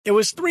It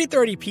was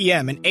 3:30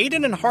 p.m. and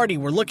Aiden and Hardy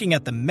were looking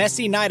at the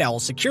messy Night Owl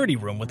security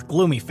room with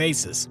gloomy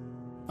faces.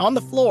 On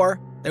the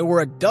floor, there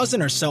were a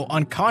dozen or so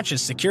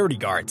unconscious security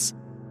guards.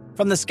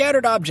 From the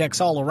scattered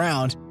objects all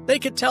around, they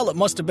could tell it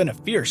must have been a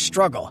fierce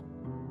struggle.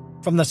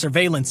 From the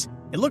surveillance,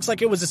 it looks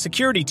like it was a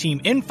security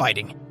team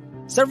infighting.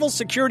 Several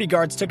security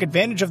guards took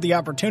advantage of the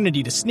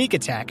opportunity to sneak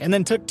attack and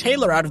then took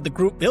Taylor out of the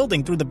group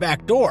building through the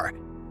back door.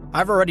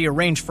 I've already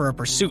arranged for a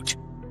pursuit.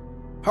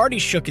 Hardy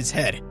shook his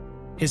head,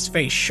 his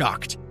face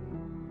shocked.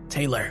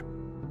 Taylor,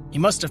 he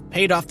must have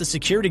paid off the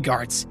security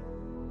guards.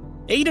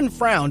 Aiden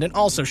frowned and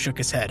also shook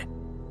his head.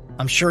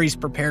 I'm sure he's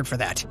prepared for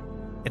that.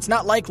 It's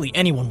not likely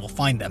anyone will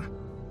find them.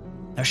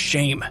 A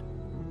shame.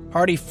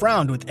 Hardy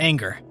frowned with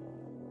anger.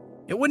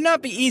 It would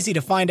not be easy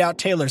to find out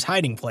Taylor's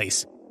hiding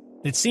place.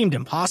 It seemed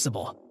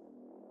impossible.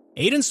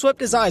 Aiden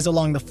swept his eyes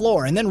along the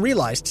floor and then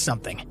realized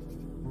something.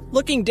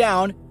 Looking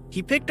down,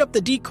 he picked up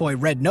the decoy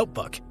red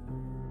notebook.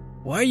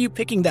 Why are you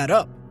picking that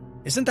up?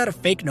 Isn't that a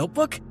fake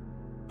notebook?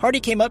 Hardy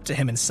came up to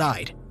him and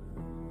sighed.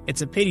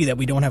 It's a pity that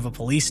we don't have a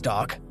police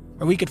dog,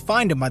 or we could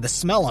find him by the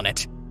smell on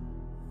it.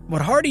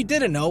 What Hardy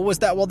didn't know was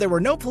that while there were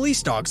no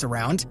police dogs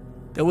around,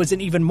 there was an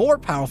even more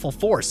powerful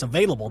force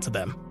available to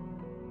them.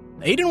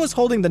 Aiden was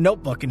holding the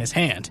notebook in his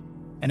hand,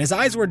 and his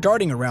eyes were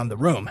darting around the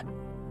room.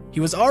 He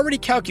was already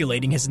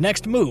calculating his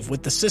next move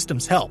with the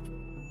system's help.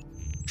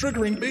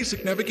 Triggering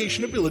basic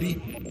navigation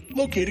ability,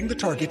 locating the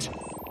target.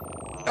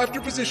 After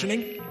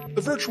positioning,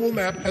 the virtual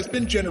map has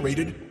been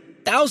generated.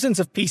 Thousands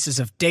of pieces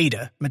of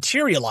data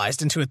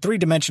materialized into a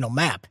three-dimensional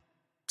map.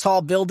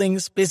 Tall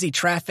buildings, busy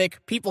traffic,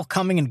 people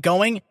coming and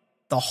going.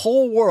 The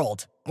whole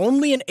world,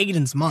 only in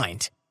Aiden's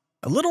mind.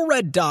 A little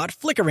red dot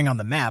flickering on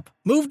the map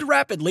moved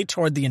rapidly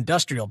toward the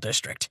industrial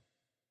district.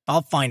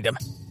 I'll find him.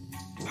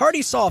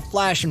 Hardy saw a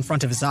flash in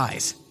front of his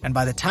eyes, and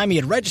by the time he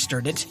had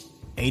registered it,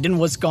 Aiden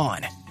was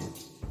gone.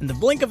 In the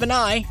blink of an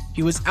eye,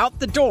 he was out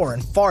the door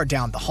and far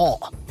down the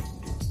hall.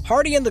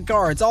 Hardy and the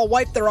guards all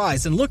wiped their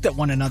eyes and looked at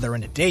one another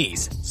in a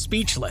daze,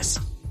 speechless.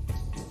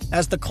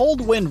 As the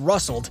cold wind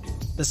rustled,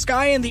 the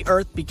sky and the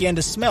earth began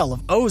to smell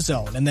of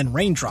ozone and then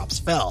raindrops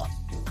fell.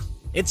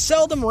 It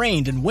seldom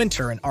rained in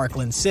winter in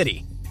Arkland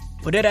City,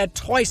 but it had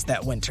twice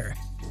that winter,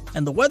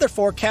 and the weather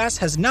forecast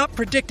has not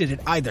predicted it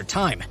either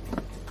time.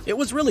 It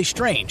was really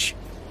strange.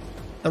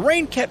 The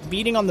rain kept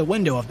beating on the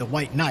window of the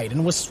White Knight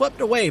and was swept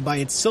away by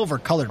its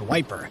silver-colored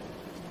wiper.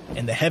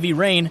 In the heavy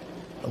rain,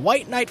 the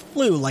White Knight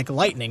flew like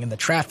lightning in the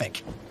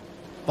traffic.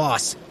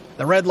 Boss,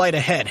 the red light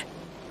ahead,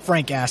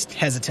 Frank asked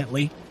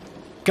hesitantly.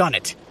 Gun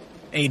it,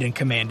 Aiden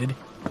commanded.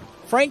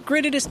 Frank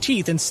gritted his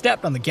teeth and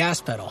stepped on the gas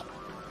pedal.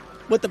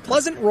 With a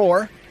pleasant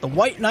roar, the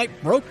White Knight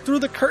broke through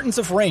the curtains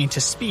of rain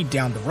to speed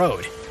down the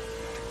road.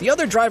 The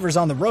other drivers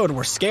on the road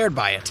were scared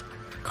by it.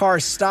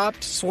 Cars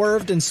stopped,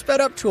 swerved, and sped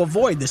up to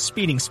avoid the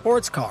speeding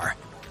sports car.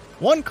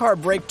 One car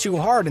braked too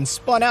hard and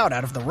spun out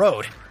of the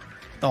road.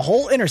 The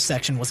whole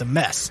intersection was a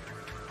mess.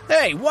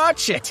 Hey,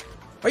 watch it!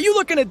 Are you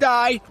looking to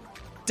die?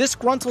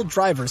 Disgruntled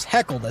drivers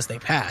heckled as they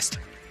passed.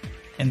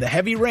 In the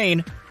heavy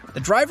rain,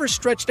 the drivers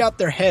stretched out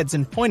their heads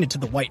and pointed to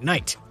the White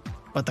Knight,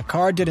 but the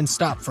car didn't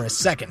stop for a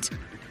second,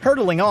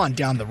 hurtling on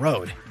down the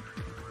road.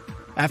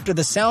 After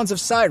the sounds of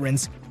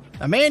sirens,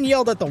 a man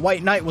yelled at the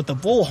White Knight with the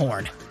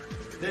bullhorn.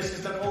 This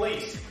is the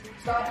police.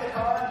 Stop the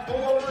car and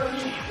pull over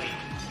immediately.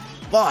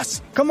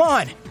 Boss, come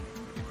on!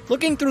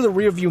 Looking through the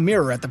rearview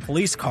mirror at the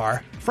police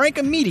car, Frank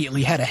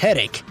immediately had a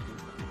headache.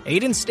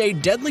 Aiden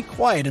stayed deadly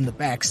quiet in the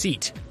back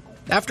seat.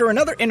 After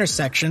another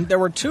intersection, there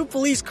were two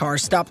police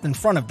cars stopped in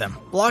front of them,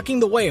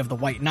 blocking the way of the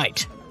White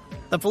Knight.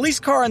 The police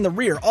car in the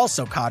rear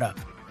also caught up.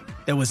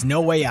 There was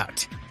no way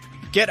out.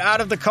 Get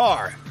out of the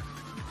car!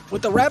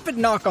 With a rapid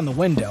knock on the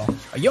window,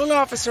 a young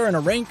officer in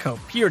a raincoat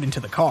peered into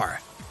the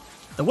car.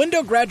 The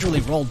window gradually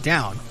rolled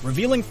down,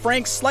 revealing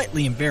Frank's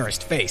slightly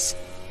embarrassed face.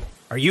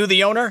 Are you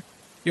the owner?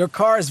 Your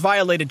car has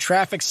violated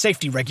traffic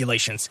safety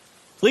regulations.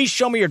 Please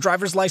show me your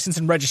driver's license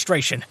and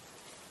registration,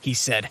 he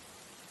said.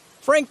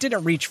 Frank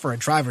didn't reach for a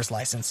driver's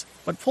license,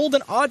 but pulled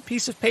an odd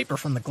piece of paper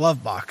from the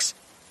glove box.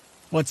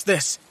 What's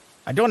this?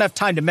 I don't have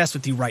time to mess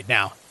with you right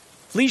now.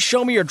 Please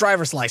show me your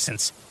driver's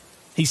license,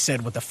 he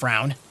said with a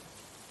frown.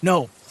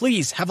 No,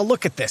 please, have a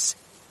look at this,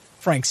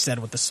 Frank said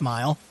with a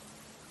smile.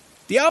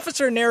 The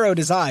officer narrowed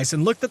his eyes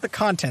and looked at the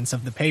contents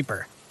of the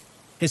paper.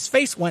 His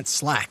face went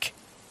slack.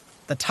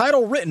 The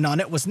title written on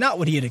it was not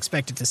what he had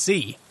expected to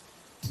see.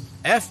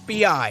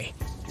 FBI,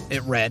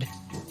 it read.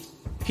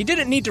 He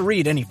didn't need to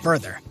read any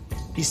further.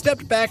 He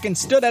stepped back and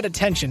stood at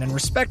attention and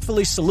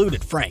respectfully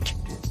saluted Frank.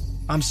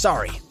 I'm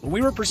sorry, but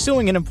we were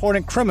pursuing an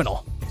important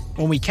criminal.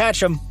 When we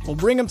catch him, we'll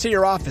bring him to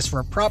your office for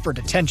a proper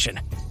detention.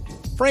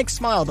 Frank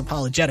smiled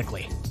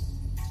apologetically.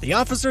 The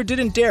officer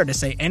didn't dare to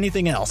say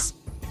anything else.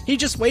 He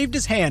just waved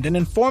his hand and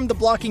informed the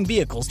blocking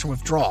vehicles to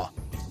withdraw.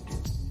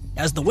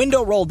 As the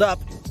window rolled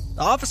up,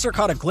 the officer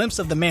caught a glimpse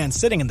of the man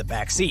sitting in the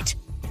back seat.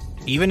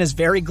 Even his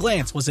very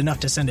glance was enough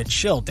to send a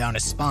chill down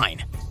his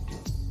spine.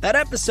 That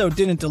episode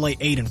didn't delay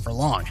Aiden for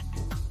long.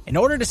 In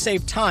order to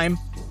save time,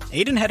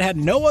 Aiden had had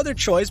no other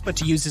choice but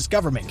to use his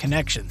government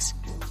connections.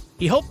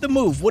 He hoped the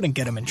move wouldn't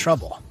get him in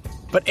trouble.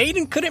 But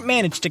Aiden couldn't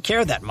manage to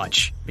care that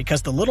much,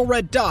 because the little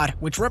red dot,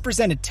 which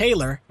represented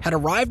Taylor, had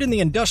arrived in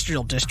the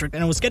industrial district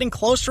and was getting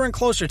closer and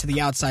closer to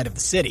the outside of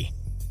the city.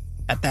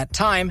 At that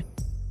time,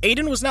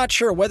 Aiden was not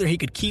sure whether he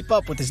could keep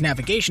up with his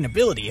navigation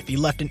ability if he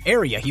left an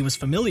area he was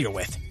familiar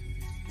with.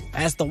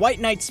 As the White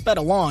Knight sped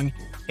along,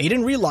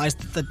 Aiden realized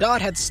that the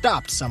dot had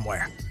stopped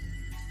somewhere.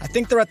 "I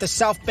think they're at the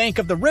south bank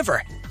of the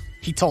river,"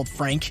 he told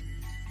Frank.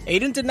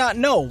 Aiden did not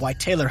know why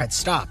Taylor had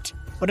stopped,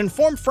 but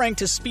informed Frank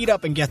to speed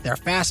up and get there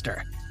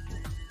faster.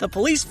 The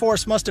police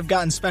force must have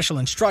gotten special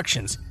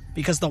instructions,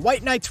 because the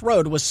White Knight's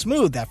road was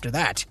smooth after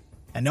that,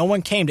 and no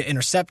one came to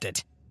intercept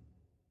it.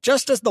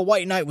 Just as the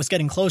White Knight was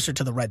getting closer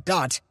to the red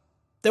dot,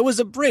 there was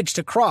a bridge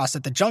to cross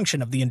at the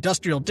junction of the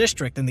Industrial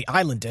District and the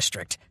Island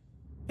District.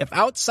 If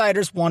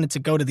outsiders wanted to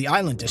go to the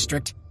Island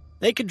District,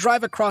 they could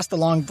drive across the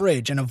long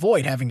bridge and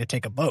avoid having to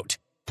take a boat.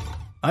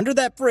 Under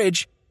that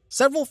bridge,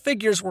 several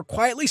figures were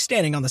quietly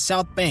standing on the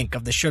south bank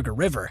of the Sugar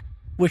River,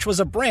 which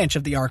was a branch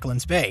of the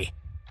Arklands Bay.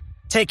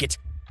 "Take it.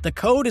 The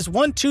code is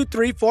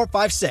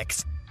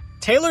 123456.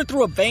 Taylor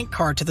threw a bank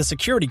card to the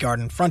security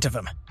guard in front of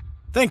him.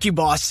 "Thank you,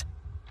 boss."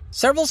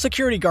 Several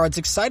security guards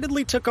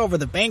excitedly took over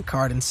the bank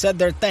card and said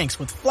their thanks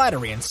with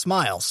flattery and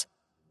smiles.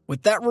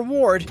 With that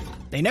reward,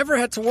 they never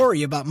had to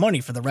worry about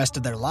money for the rest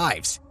of their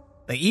lives.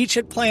 They each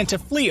had planned to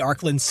flee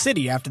Arkland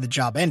City after the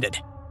job ended.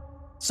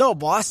 "So,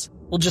 boss,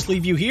 we'll just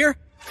leave you here?"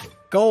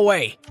 "Go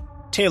away,"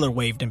 Taylor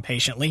waved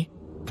impatiently.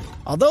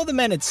 Although the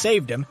men had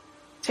saved him,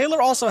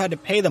 Taylor also had to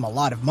pay them a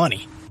lot of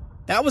money.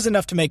 That was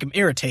enough to make him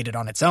irritated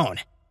on its own.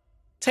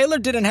 Taylor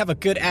didn't have a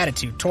good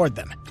attitude toward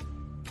them.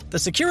 The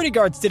security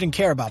guards didn't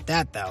care about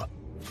that, though.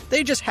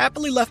 They just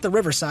happily left the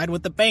riverside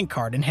with the bank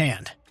card in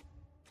hand.